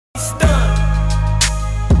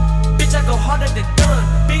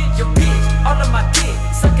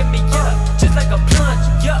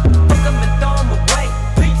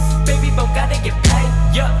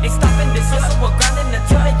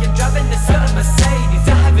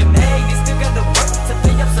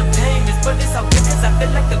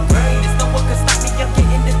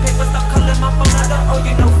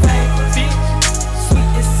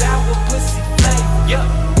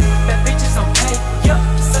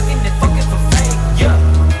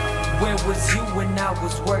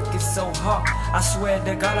swear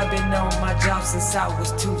to God I've been on my job since I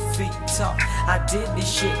was 2 feet tall. I did this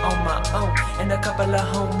shit on my own, and a couple of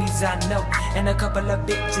homies I know, and a couple of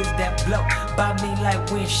bitches that blow by me like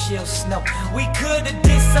windshield snow. We could've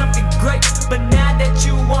did something great, but now that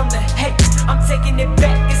you wanna hate, I'm taking it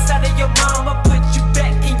back inside of your mama, put you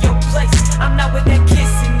back in your place. I'm not with that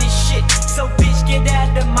kissing this shit, so bitch get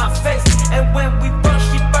out of my face. And when we fuck,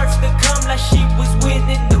 she first to come like she was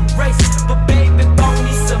winning the race. But baby, boy,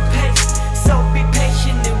 need some pace, so be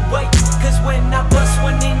patient and wait, cause when I bust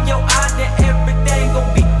one in your eye, then everything gon'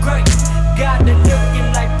 be great. Got it looking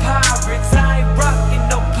like pirates, I ain't rockin'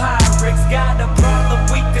 no pirates. Got a problem,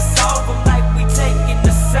 we can solve them like we taking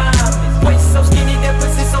assignments. Waist so skinny, that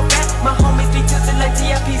pussy so fat, my homies be tilted like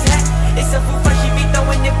TIP's hat. It's a food fight, she be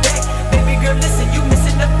throwing it back. Baby girl, listen, you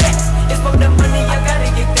missing the facts. It's for the money, I gotta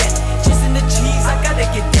get that. Chasing the cheese, I gotta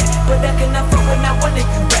get that. But I cannot fuck when I wanna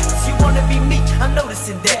you raps. You wanna be me, I'm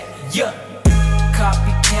noticing that, yeah.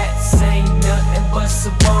 Copycats ain't nothing but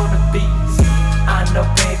some wannabes. I know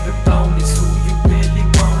baby bone is who you really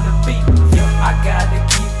wanna be. Yeah, I gotta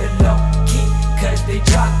keep it low key, cause they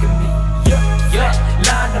jockin' me. Yeah, yeah,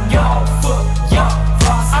 line them y'all foot, yeah.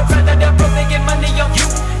 I'd rather that broke they get money on you.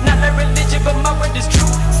 Not like religion, but my word is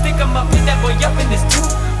true. Stick 'em up, hit that boy up in his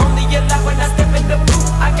tooth. Only alive when I step in the booth.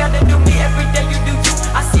 I gotta do me every day, you do you.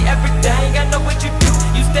 I see everything, I know what you do.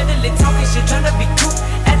 You steadily talking shit, tryna be cool,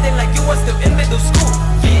 acting like you was still in middle school,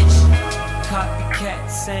 bitch.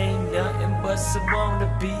 Copycats ain't nothing but some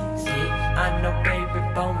wannabes. Yeah, I know baby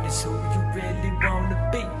bone is who you really wanna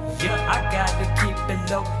be. Yeah, I gotta keep it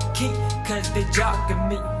low key, cause they jockin'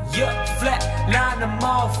 me. Yeah, flat line them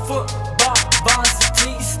all, football,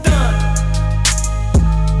 varsity, stun.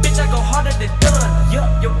 Bitch, I go harder than done. Yeah,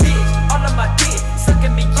 your bitch, all of my dick,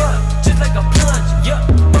 sucking me up, just like a plunge. Yeah,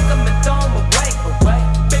 fuck 'em and throw 'em away.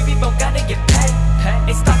 Baby bone gotta get paid.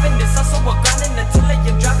 Ain't stopping this hustle, we're grinding until I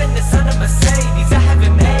am driving this on a Mercedes. I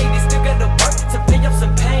haven't made it, still gotta work to pay up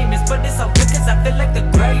some payments, but it's all good cause I feel like the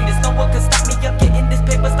greatest. No one can stop me up getting this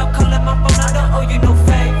paper. Stop calling my phone, I don't owe you no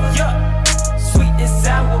favor. Yeah, sweet and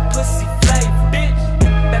sour pussy flavor. Bitch,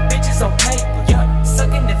 bad bitches on paper. Yeah,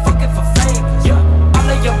 sucking and fucking for favor. Yeah, all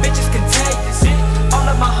of your bitches contagious. All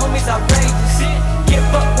of my homies outrageous.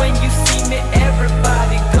 Give up when you see me,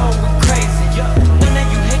 everybody going crazy. Yeah, none of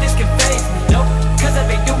you haters can faze me. Nope, cause I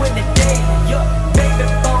been doing it daily. Yeah, baby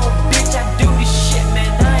bone, bitch, I do this shit,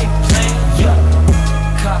 man, I ain't playing. Yeah,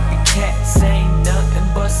 copycats ain't nothing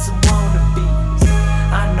but some wannabes.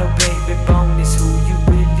 I know baby bone is who you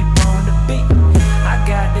really wanna be. I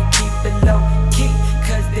gotta keep it low key,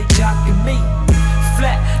 cause they jockin' me.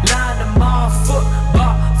 Flat line them all,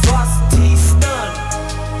 football, varsity, stun.